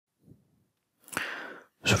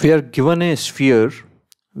So we are given a sphere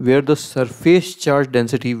where the surface charge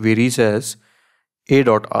density varies as A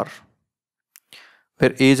dot R,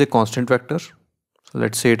 where A is a constant vector. So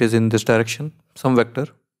let's say it is in this direction, some vector,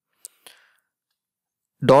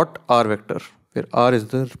 dot R vector, where R is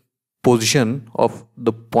the position of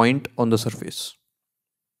the point on the surface.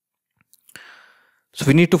 So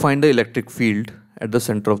we need to find the electric field at the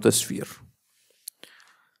center of the sphere.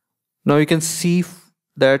 Now you can see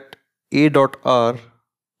that A dot R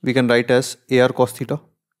we can write as AR cos theta.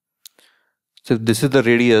 So if this is the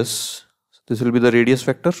radius, this will be the radius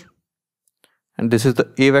vector, and this is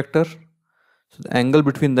the A vector. So the angle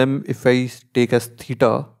between them, if I take as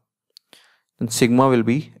theta, then sigma will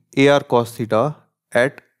be AR cos theta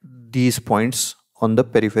at these points on the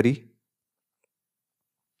periphery.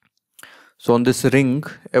 So on this ring,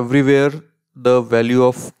 everywhere the value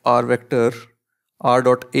of R vector, R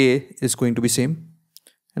dot A, is going to be same,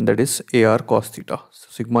 and that is AR cos theta. So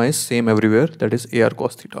sigma is same everywhere, that is AR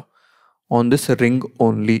cos theta on this ring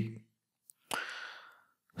only.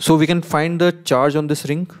 So we can find the charge on this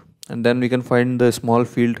ring, and then we can find the small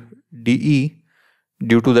field dE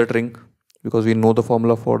due to that ring, because we know the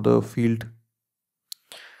formula for the field.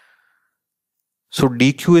 So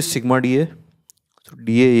dq is sigma dA. So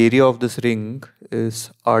dA area of this ring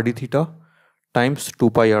is r d theta times 2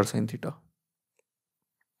 pi r sin theta.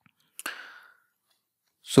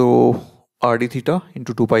 So r d theta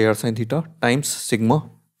into 2 pi r sin theta times sigma.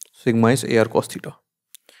 Sigma is AR cos theta.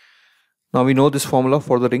 Now we know this formula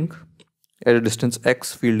for the ring. At a distance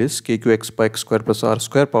x, field is kqx by x square plus r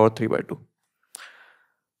square power 3 by 2.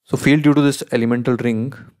 So field due to this elemental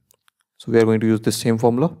ring, so we are going to use this same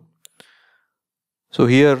formula. So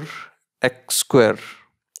here x square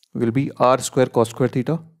will be r square cos square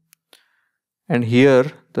theta, and here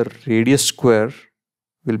the radius square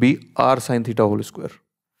will be r sin theta whole square.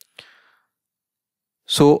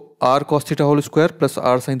 So r cos theta whole square plus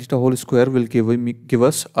r sin theta whole square will give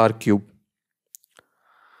us r cube.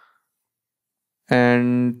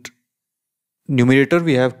 And numerator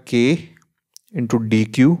we have k into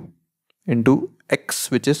dq into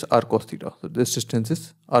x, which is r cos theta. So this distance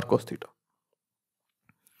is r cos theta.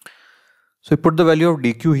 So we put the value of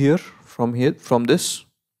dq here from this,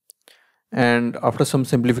 and after some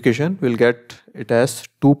simplification we'll get it as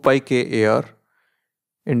 2 pi k ar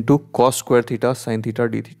into cos square theta sin theta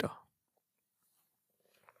d theta.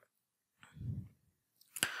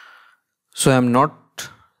 So I am not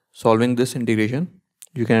solving this integration.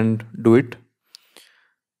 You can do it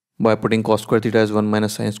by putting cos square theta as 1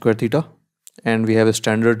 minus sin square theta, and we have a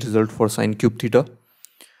standard result for sin cube theta.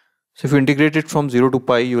 So if you integrate it from 0 to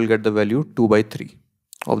pi, you will get the value 2 by 3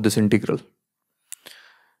 of this integral,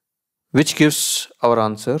 which gives our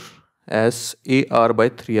answer as AR by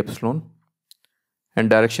 3 epsilon, and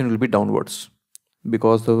direction will be downwards,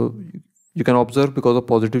 because you can observe, because of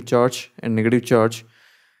positive charge and negative charge,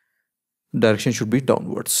 direction should be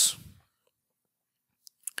downwards.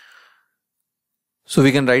 So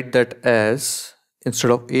we can write that as,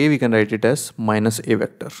 instead of A, we can write it as minus A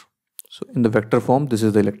vector. So in the vector form, this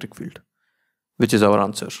is the electric field, which is our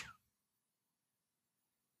answer.